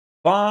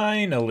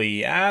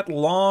Finally, at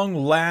long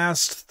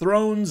last,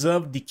 Thrones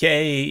of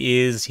Decay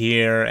is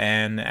here,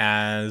 and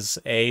as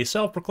a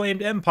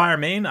self-proclaimed Empire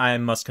main, I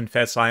must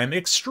confess I am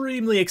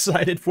extremely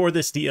excited for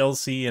this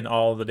DLC and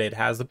all that it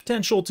has the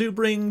potential to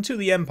bring to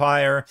the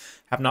Empire.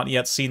 Have not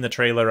yet seen the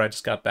trailer, I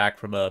just got back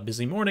from a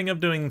busy morning of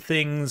doing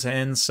things,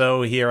 and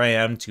so here I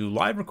am to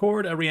live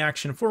record a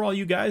reaction for all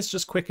you guys,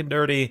 just quick and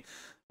dirty.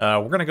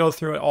 We're going to go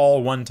through it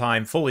all one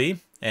time fully,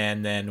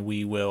 and then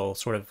we will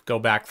sort of go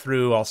back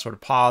through. I'll sort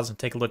of pause and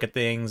take a look at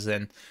things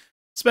and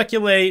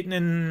speculate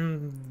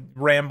and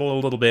ramble a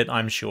little bit,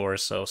 I'm sure.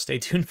 So stay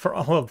tuned for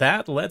all of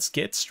that. Let's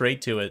get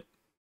straight to it.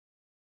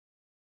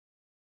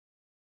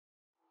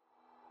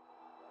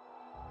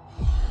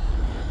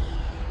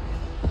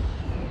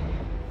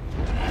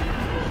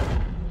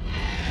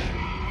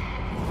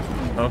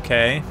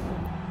 Okay.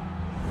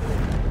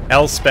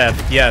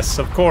 Elspeth, yes,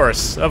 of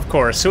course, of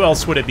course. Who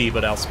else would it be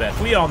but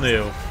Elspeth? We all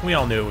knew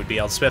it would be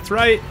Elspeth,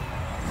 right?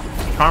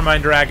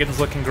 Carmine Dragon's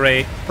looking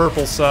great.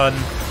 Purple Sun.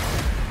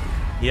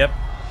 Yep.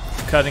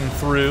 Cutting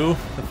through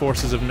the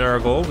forces of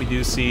Nurgle. We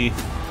do see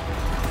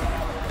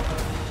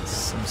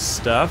some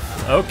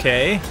stuff.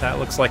 Okay, that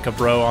looks like a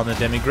bro on the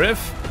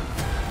Demigryph.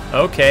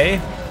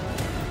 Okay.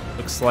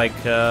 Looks like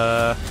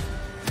some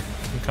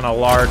kind of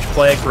large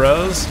plague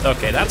bros.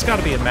 Okay, that's got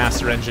to be a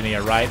Master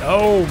Engineer, right?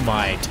 Oh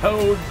my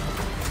toad.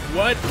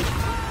 What?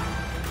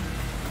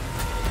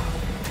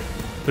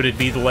 Could it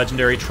be the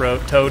legendary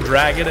Toad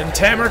Dragon and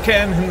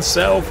Tamarkan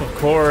himself, of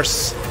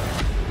course?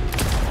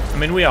 I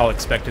mean, we all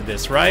expected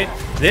this, right?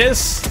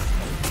 This?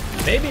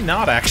 Maybe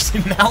not,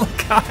 actually.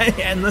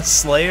 Malachi and the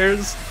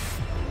Slayers?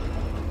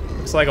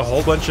 Looks like a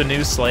whole bunch of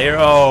new Slayer.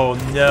 Oh,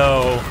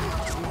 no.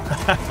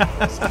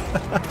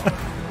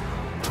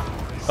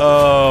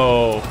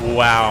 Oh,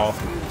 wow.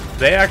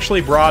 They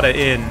actually brought it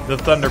in, the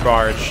Thunder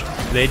Barge.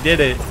 They did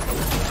it.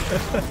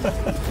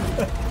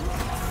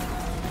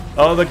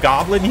 Oh, the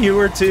Goblin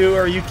Hewer too?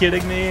 Are you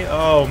kidding me?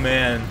 Oh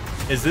man.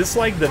 Is this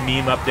like the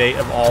meme update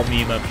of all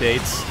meme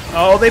updates?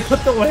 Oh, they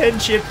put the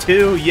Landship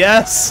too.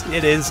 Yes,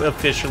 it is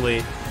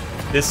officially.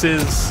 This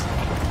is,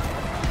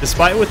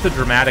 despite what the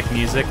dramatic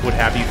music would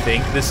have you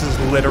think, this is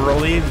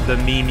literally the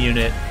meme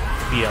unit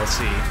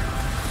DLC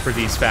for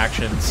these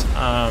factions.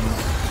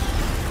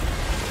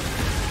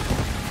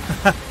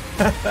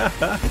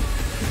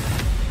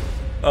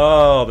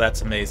 Oh,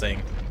 that's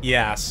amazing.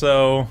 Yeah,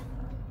 so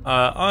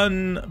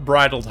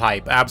unbridled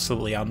hype,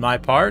 absolutely, on my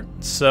part.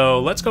 So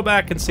let's go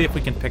back and see if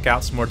we can pick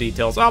out some more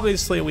details.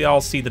 Obviously, we all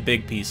see the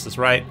big pieces,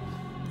 right?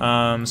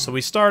 So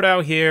we start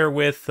out here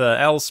with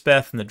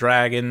Elspeth and the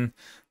dragon,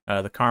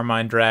 the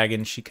Carmine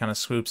Dragon. She kind of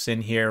swoops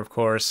in here, of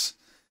course.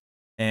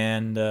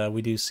 And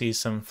we do see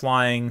some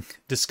flying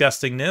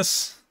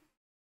disgustingness,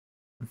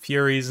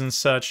 furies and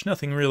such.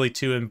 Nothing really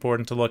too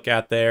important to look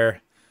at there.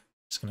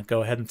 Just going to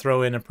go ahead and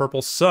throw in a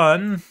Purple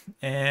Sun,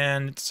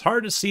 and it's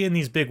hard to see in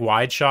these big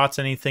wide shots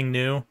anything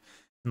new.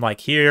 And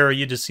like here,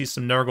 you just see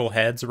some Nurgle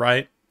heads,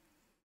 right?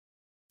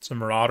 Some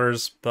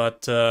Marauders,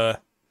 but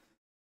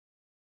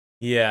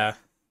yeah.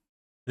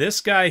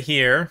 This guy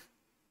here,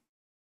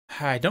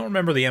 I don't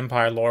remember the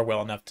Empire lore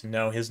well enough to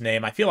know his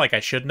name. I feel like I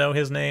should know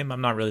his name.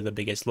 I'm not really the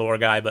biggest lore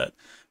guy, but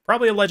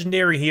probably a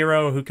legendary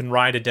hero who can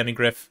ride a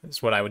Demigryph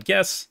is what I would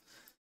guess.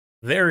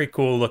 Very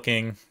cool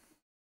looking.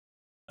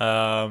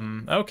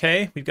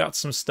 Okay, we've got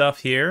some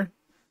stuff here.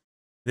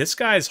 This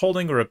guy is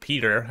holding a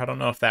repeater. I don't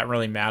know if that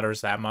really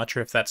matters that much,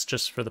 or if that's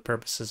just for the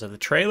purposes of the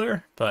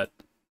trailer, but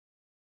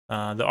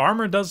the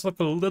armor does look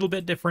a little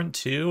bit different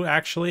too,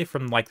 actually,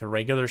 from like the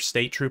regular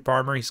State Troop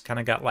armor. He's kind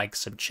of got like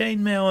some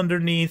chainmail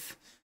underneath.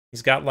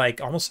 He's got like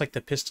almost like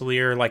the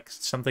pistolier, like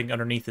something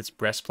underneath its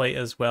breastplate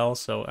as well.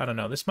 So I don't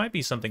know. This might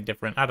be something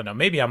different. I don't know.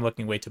 Maybe I'm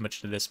looking way too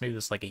much into this. Maybe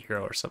this is like a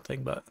hero or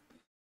something, but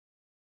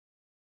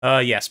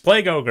yes,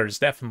 Plague Ogres,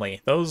 definitely.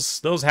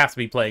 Those have to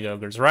be Plague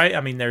Ogres, right? I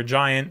mean, they're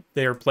giant,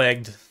 they're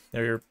plagued,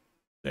 they're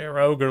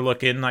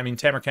ogre-looking. I mean,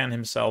 Tamarkan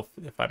himself,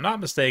 if I'm not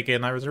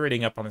mistaken, I was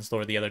reading up on his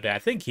lore the other day. I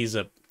think he's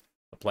a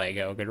Plague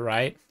Ogre,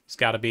 right? He's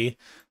got to be.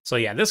 So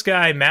yeah, this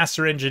guy,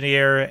 Master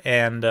Engineer,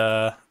 and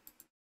up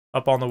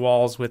on the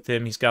walls with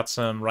him, he's got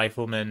some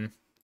Riflemen.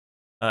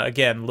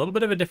 Again, a little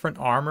bit of a different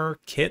armor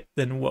kit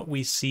than what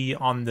we see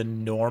on the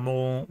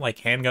normal,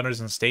 like,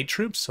 handgunners and state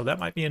troops, so that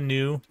might be a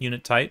new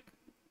unit type.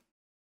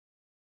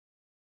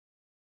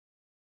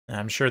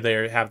 I'm sure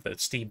they have the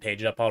Steam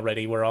page up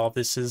already where all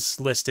this is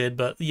listed,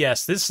 but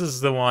yes, this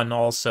is the one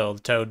also, the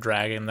Toad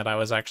Dragon, that I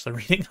was actually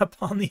reading up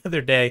on the other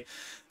day.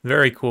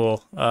 Very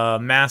cool.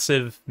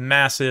 Massive,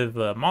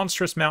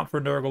 monstrous mount for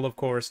Nurgle, of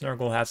course.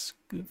 Nurgle has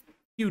a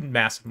few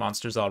massive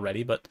monsters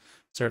already, but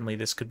certainly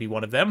this could be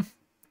one of them.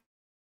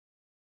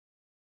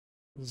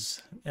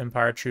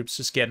 Empire troops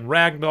just getting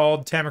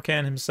ragdolled.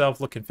 Tamarkan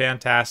himself looking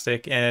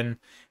fantastic, and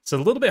it's a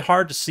little bit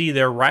hard to see.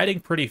 They're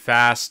riding pretty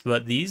fast,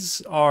 but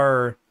these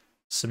are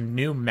some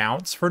new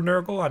mounts for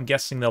Nurgle. I'm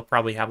guessing they'll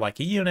probably have like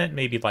a unit,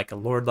 maybe like a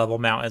Lord level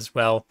mount as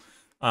well.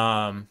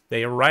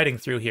 They are riding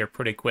through here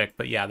pretty quick,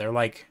 but yeah, they're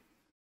like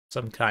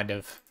some kind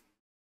of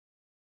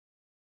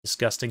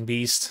disgusting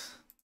beast.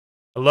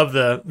 I love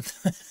the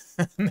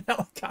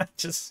Malachi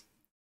just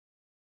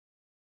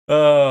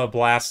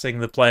Blasting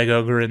the Plague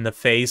Ogre in the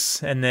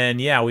face. And then,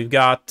 yeah, we've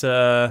got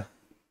a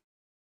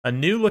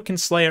new-looking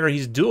Slayer.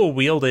 He's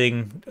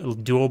dual-wielding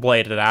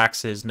dual-bladed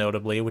axes,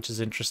 notably, which is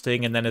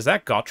interesting. And then, is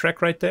that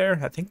Gotrek right there?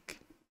 I think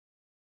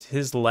to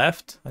his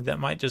left. That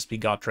might just be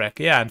Gotrek.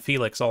 Yeah, and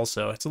Felix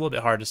also. It's a little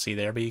bit hard to see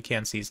there, but you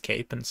can see his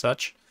cape and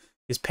such.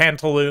 His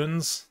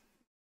pantaloons.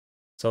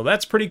 So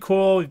that's pretty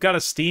cool. We've got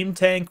a steam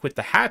tank with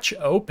the hatch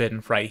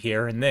open right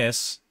here in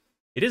this.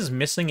 It is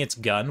missing its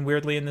gun,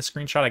 weirdly, in this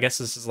screenshot. I guess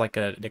this is like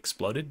an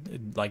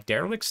exploded, like,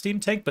 derelict steam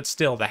tank, but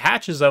still, the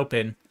hatch is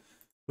open,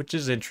 which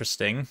is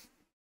interesting.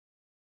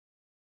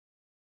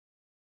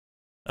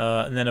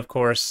 And then, of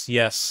course,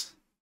 yes,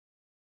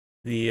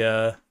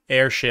 the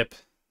airship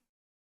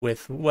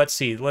with, let's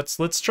see, let's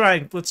try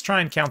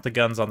and count the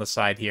guns on the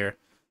side here.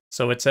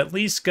 So it's at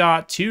least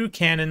got 2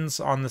 cannons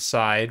on the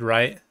side,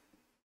 right?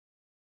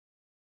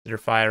 That are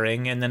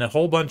firing, and then a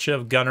whole bunch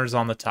of gunners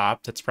on the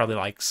top. That's probably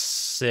like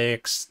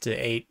 6 to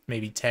 8,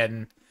 maybe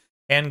 10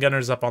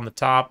 handgunners up on the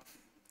top.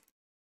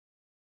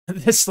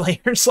 This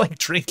Slayer's like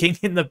drinking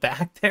in the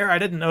back there. I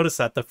didn't notice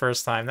that the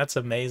first time. That's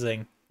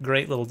amazing.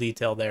 Great little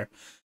detail there.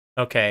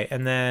 Okay,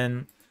 and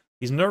then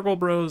these Nurgle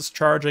Bros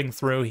charging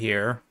through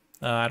here.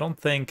 I don't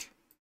think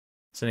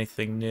it's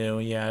anything new.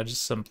 Yeah,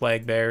 just some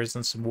Plague Bears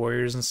and some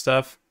Warriors and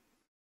stuff.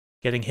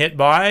 Getting hit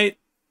by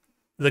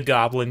the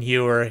Goblin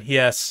Hewer.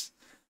 Yes.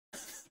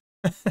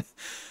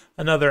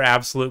 Another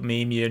absolute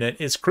meme unit.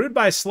 It's crewed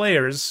by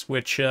Slayers,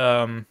 which,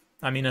 I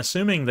mean,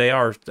 assuming they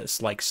are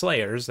like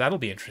Slayers, that'll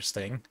be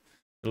interesting.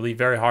 It'll be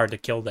very hard to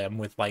kill them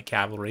with light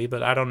cavalry,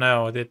 but I don't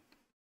know.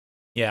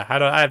 Yeah,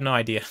 I have no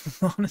idea,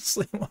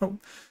 honestly, what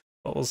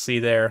we'll see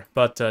there.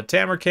 But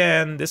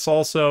Tamercan, this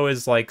also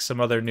is like some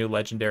other new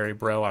legendary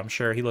bro, I'm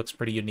sure. He looks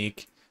pretty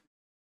unique.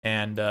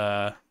 And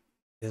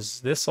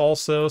is this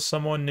also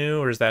someone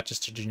new, or is that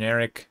just a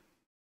generic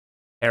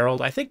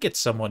Herald? I think it's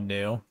someone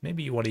new.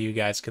 Maybe one of you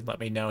guys could let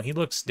me know. He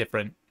looks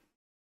different.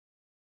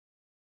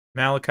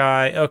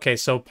 Malachi. Okay,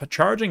 so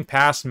charging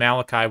past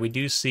Malachi, we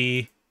do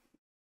see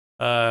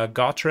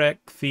Gotrek,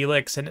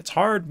 Felix, and it's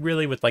hard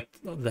really with like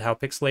how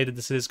pixelated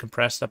this is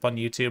compressed up on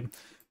YouTube,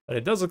 but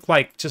it does look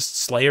like just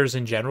Slayers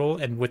in general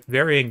and with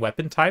varying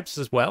weapon types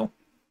as well.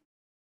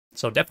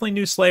 So definitely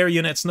new Slayer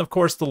units, and of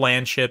course the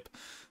Landship.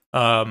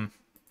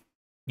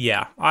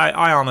 Yeah,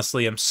 I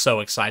honestly am so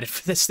excited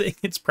for this thing.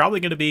 It's probably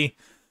going to be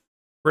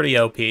pretty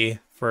OP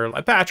for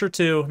a patch or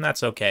two, and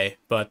that's okay.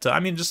 But, I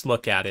mean, just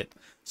look at it.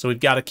 So we've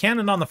got a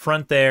cannon on the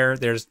front there.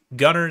 There's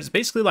gunners,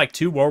 basically like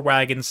 2 war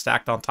wagons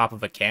stacked on top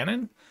of a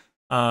cannon,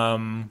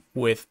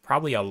 with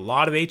probably a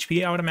lot of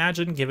HP, I would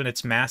imagine, given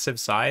its massive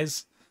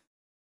size.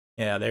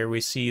 Yeah, there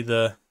we see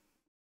the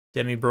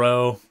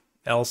Demi-Bro,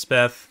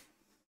 Elspeth.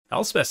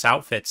 Elspeth's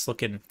outfit's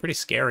looking pretty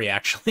scary,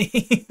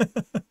 actually.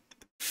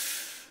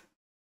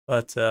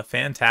 But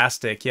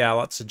fantastic. Yeah,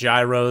 lots of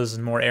gyros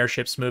and more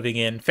airships moving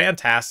in.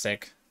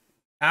 Fantastic.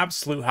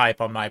 Absolute hype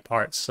on my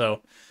part.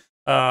 So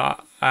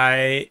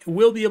I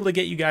will be able to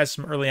get you guys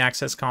some early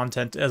access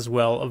content as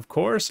well. Of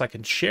course, I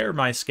can share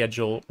my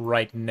schedule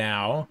right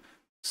now.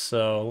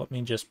 So let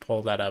me just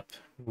pull that up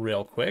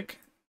real quick.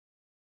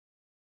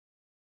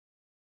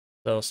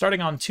 So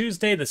starting on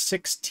Tuesday, the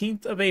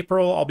 16th of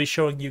April, I'll be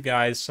showing you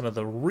guys some of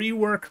the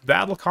rework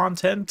battle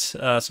content,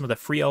 some of the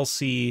free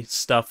LC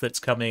stuff that's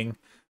coming.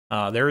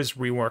 There is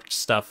reworked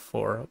stuff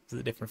for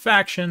the different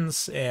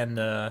factions and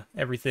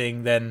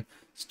everything. Then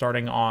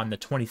starting on the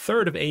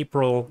 23rd of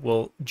April,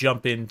 we'll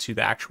jump into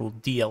the actual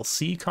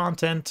DLC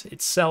content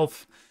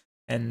itself.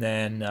 And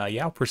then,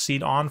 yeah, I'll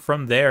proceed on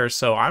from there.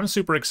 So I'm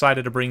super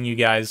excited to bring you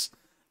guys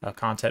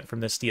content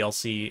from this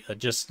DLC.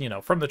 Just, you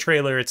know, from the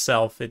trailer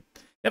itself, it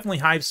definitely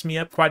hypes me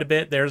up quite a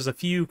bit. There's a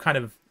few kind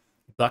of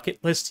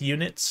bucket list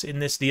units in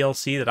this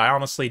DLC that I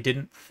honestly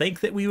didn't think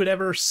that we would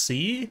ever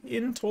see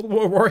in Total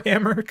War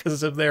Warhammer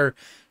because of their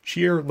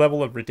sheer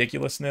level of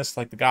ridiculousness,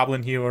 like the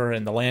Goblin Hewer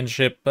and the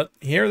Landship. But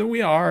here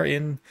we are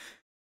in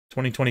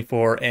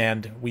 2024,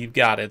 and we've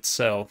got it.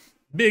 So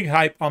big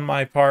hype on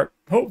my part.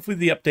 Hopefully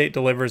the update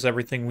delivers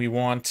everything we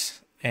want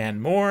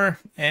and more.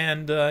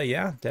 And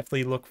yeah,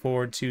 definitely look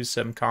forward to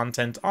some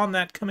content on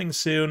that coming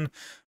soon.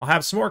 I'll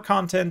have some more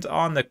content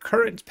on the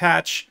current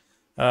patch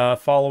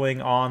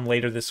following on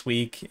later this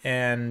week,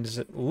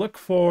 and look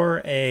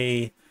for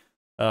a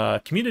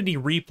community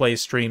replay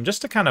stream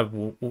just to kind of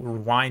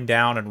wind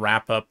down and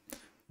wrap up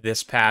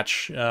this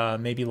patch,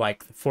 maybe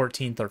like the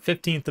 14th or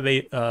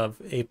 15th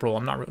of April.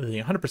 I'm not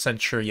really 100%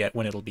 sure yet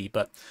when it'll be,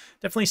 but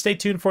definitely stay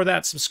tuned for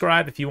that.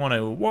 Subscribe if you want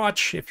to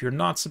watch. If you're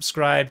not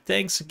subscribed,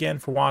 thanks again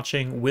for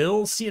watching.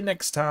 We'll see you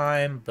next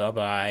time.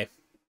 Bye-bye.